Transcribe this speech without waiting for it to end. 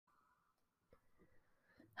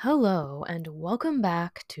Hello, and welcome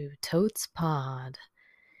back to Totes Pod.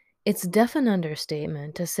 It's definitely an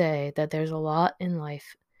understatement to say that there's a lot in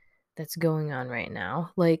life that's going on right now.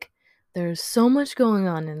 There's so much going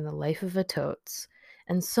on in the life of a Totes,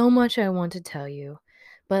 and so much I want to tell you,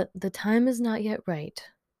 but the time is not yet right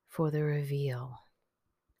for the reveal.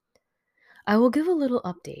 I will give a little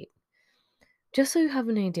update, just so you have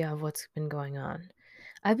an idea of what's been going on.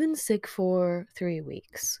 I've been sick for 3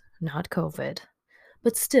 weeks, not COVID,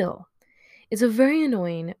 but still. It's a very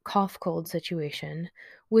annoying cough cold situation,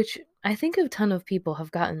 which I think a ton of people have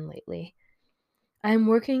gotten lately. I am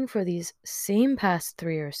working for these same past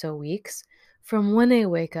 3 or so weeks, from when I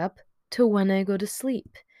wake up to when I go to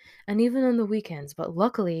sleep, and even on the weekends, but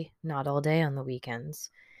luckily not all day on the weekends.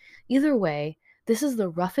 Either way, this is the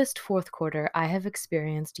roughest fourth quarter I have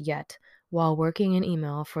experienced yet while working in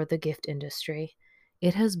email for the gift industry.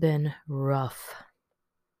 It has been rough.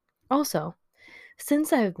 Also,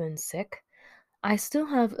 since I've been sick, I still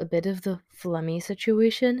have a bit of the phlegmy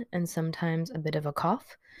situation and sometimes a bit of a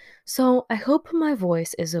cough, so I hope my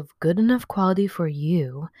voice is of good enough quality for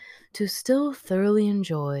you to still thoroughly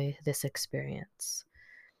enjoy this experience.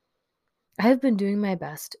 I have been doing my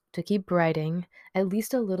best to keep writing at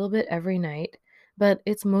least a little bit every night, but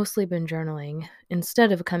it's mostly been journaling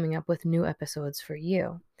instead of coming up with new episodes for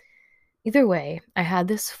you. Either way, I had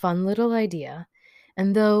this fun little idea,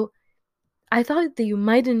 and though I thought that you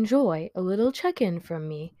might enjoy a little check in from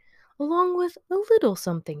me, along with a little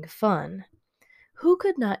something fun. Who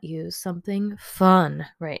could not use something fun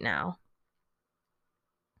right now?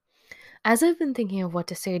 As I've been thinking of what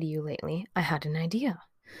to say to you lately, I had an idea.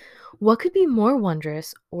 What could be more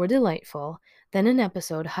wondrous or delightful than an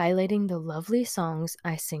episode highlighting the lovely songs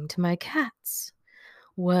I sing to my cats?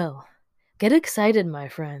 Well, get excited, my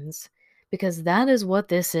friends, because that is what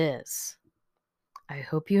this is. I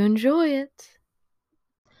hope you enjoy it.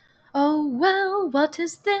 Oh well, what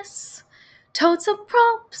is this? Totes of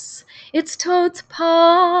props. It's Totes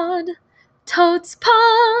Pod. Totes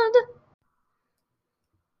Pod.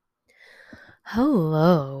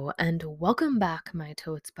 Hello, and welcome back, my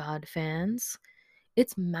Totes Pod fans.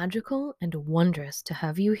 It's magical and wondrous to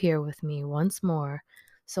have you here with me once more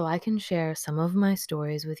so I can share some of my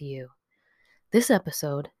stories with you. This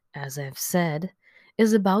episode, as I've said,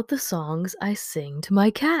 is about the songs I sing to my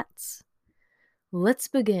cats. Let's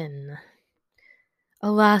begin.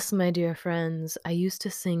 Alas, my dear friends, I used to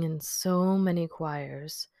sing in so many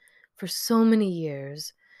choirs for so many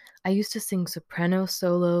years. I used to sing soprano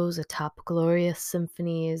solos atop glorious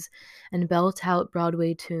symphonies and belt out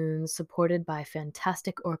Broadway tunes supported by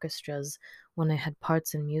fantastic orchestras when I had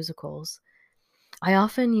parts in musicals. I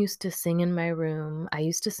often used to sing in my room. I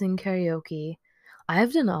used to sing karaoke.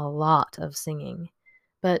 I've done a lot of singing,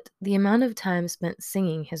 but the amount of time spent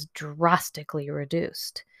singing has drastically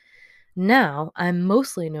reduced. Now I'm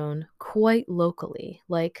mostly known quite locally,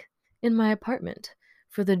 like in my apartment,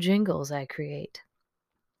 for the jingles I create.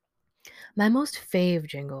 My most fave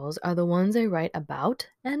jingles are the ones I write about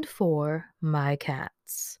and for my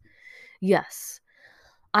cats. Yes,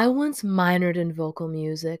 I once minored in vocal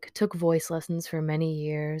music, took voice lessons for many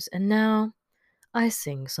years, and now I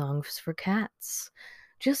sing songs for cats.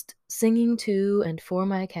 Just singing to and for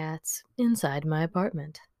my cats inside my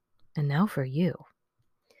apartment. And now for you.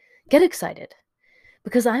 Get excited,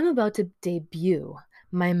 because I'm about to debut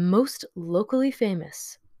my most locally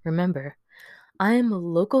famous. Remember, I am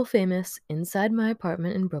local famous inside my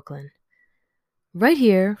apartment in Brooklyn. Right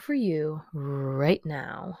here for you, right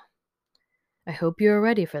now. I hope you're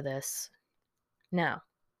ready for this. Now,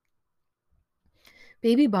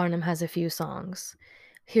 Baby Barnum has a few songs.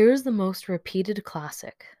 Here's the most repeated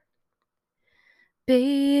classic.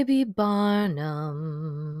 Baby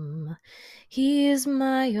Barnum, he's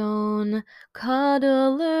my own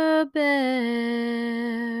cuddler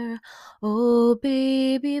bear. Oh,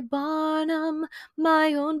 baby Barnum,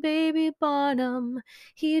 my own baby Barnum,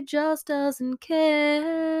 he just doesn't care.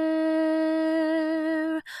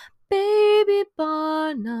 Baby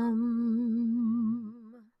Barnum.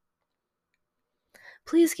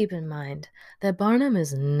 Please keep in mind that Barnum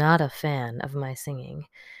is not a fan of my singing.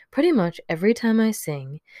 Pretty much every time I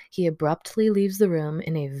sing, he abruptly leaves the room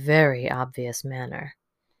in a very obvious manner.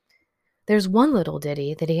 There's one little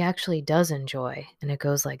ditty that he actually does enjoy, and it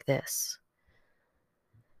goes like this.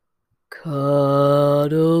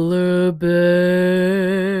 Cuddler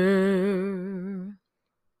bear.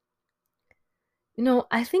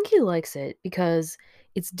 I think he likes it because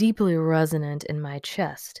it's deeply resonant in my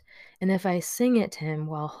chest, and if I sing it to him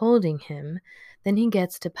while holding him, then he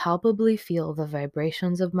gets to palpably feel the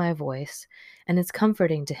vibrations of my voice, and it's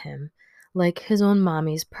comforting to him, like his own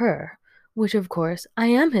mommy's purr, which of course I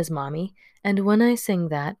am his mommy, and when I sing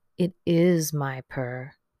that, it is my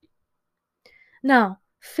purr. Now,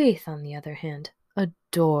 Faith, on the other hand,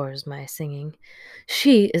 adores my singing.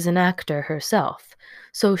 She is an actor herself,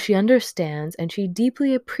 so she understands and she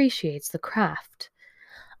deeply appreciates the craft.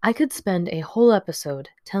 I could spend a whole episode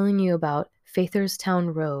telling you about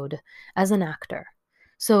Faitherstown Road as an actor,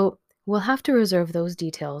 so we'll have to reserve those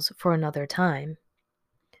details for another time.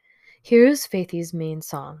 Here's Faithy's main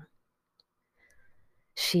song.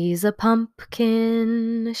 She's a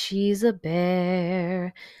pumpkin, she's a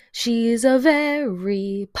bear, she's a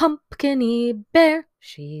very pumpkin-y bear.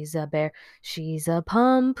 She's a bear, she's a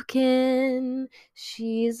pumpkin,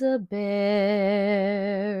 she's a bear.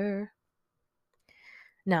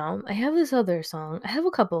 Now, I have this other song. I have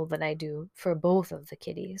a couple that I do for both of the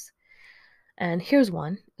kitties. And here's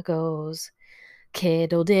one. It goes,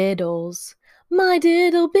 Kiddle diddles, my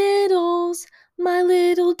diddle biddles, my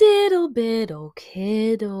little diddle biddle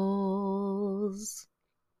kiddles.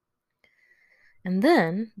 And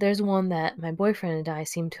then there's one that my boyfriend and I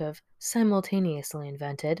seem to have simultaneously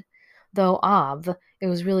invented, though it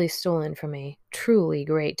was really stolen from a truly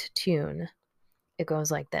great tune. It goes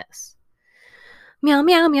like this. Meow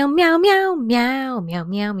meow meow meow meow meow meow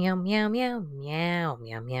meow meow meow meow meow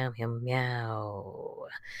meow meow meow meow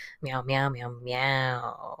meow meow meow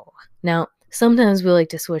meow. Now, sometimes we like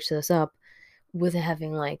to switch this up with it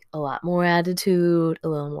having like a lot more attitude, a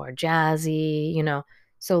little more jazzy,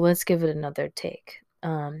 So let's give it another take.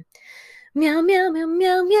 Meow meow meow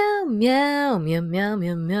meow meow meow meow meow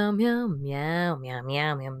meow meow meow meow meow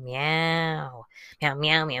meow meow meow meow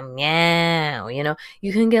meow meow meow.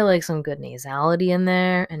 You can get like some good nasality in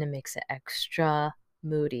there, and it makes it extra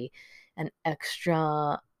moody and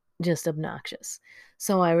extra just obnoxious.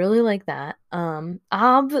 So I really like that.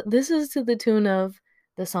 This is to the tune of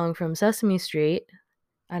the song from Sesame Street.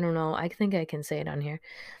 I don't know. I think I can say it on here.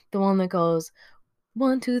 The one that goes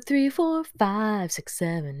 1, 2, 3, 4, 5, 6,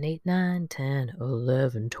 7, 8, 9, 10,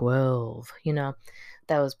 11, 12.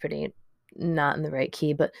 That was pretty not in the right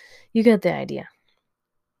key, but you get the idea.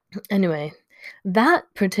 Anyway, that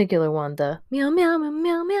particular one, the meow, meow, meow,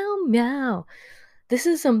 meow, meow, meow, this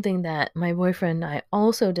is something that my boyfriend and I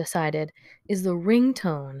also decided is the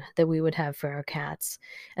ringtone that we would have for our cats.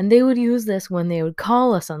 And they would use this when they would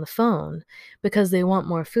call us on the phone because they want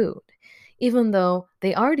more food, even though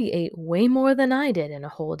they already ate way more than I did in a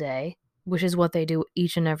whole day, which is what they do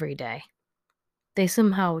each and every day. They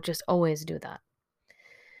somehow just always do that.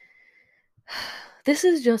 This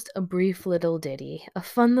is just a brief little ditty, a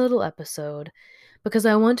fun little episode, because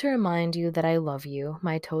I want to remind you that I love you,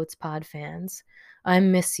 my Totes Pod fans. I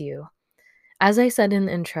miss you. As I said in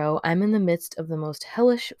the intro, I'm in the midst of the most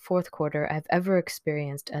hellish fourth quarter I've ever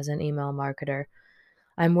experienced as an email marketer.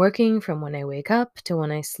 I'm working from when I wake up to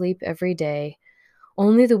when I sleep every day.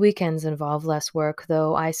 Only the weekends involve less work,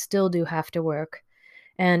 though I still do have to work,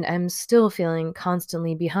 and I'm still feeling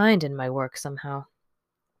constantly behind in my work somehow.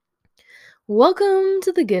 Welcome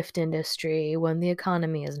to the gift industry when the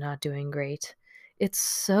economy is not doing great. It's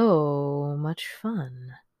so much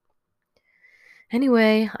fun.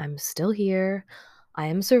 Anyway, I'm still here. I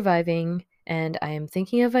am surviving, and I am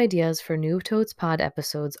thinking of ideas for new Totes Pod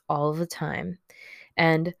episodes all the time.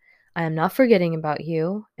 And I am not forgetting about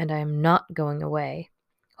you, and I am not going away.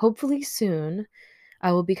 Hopefully soon,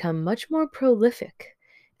 I will become much more prolific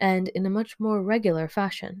and in a much more regular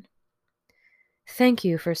fashion. Thank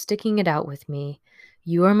you for sticking it out with me.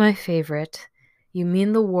 You are my favorite. You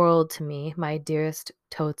mean the world to me, my dearest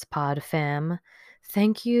Totes Pod fam.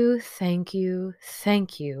 Thank you, thank you,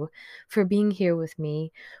 thank you for being here with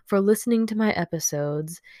me, for listening to my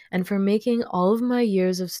episodes, and for making all of my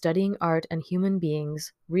years of studying art and human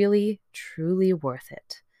beings really, truly worth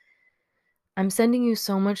it. I'm sending you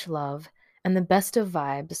so much love and the best of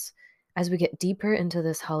vibes as we get deeper into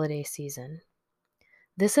this holiday season.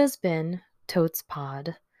 This has been Totes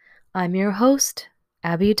Pod. I'm your host,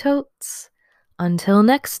 Abby Totes. Until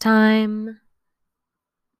next time.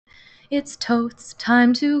 It's totes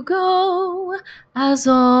time to go, as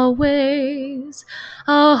always.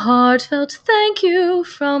 A heartfelt thank you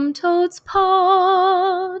from Totes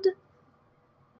Pod.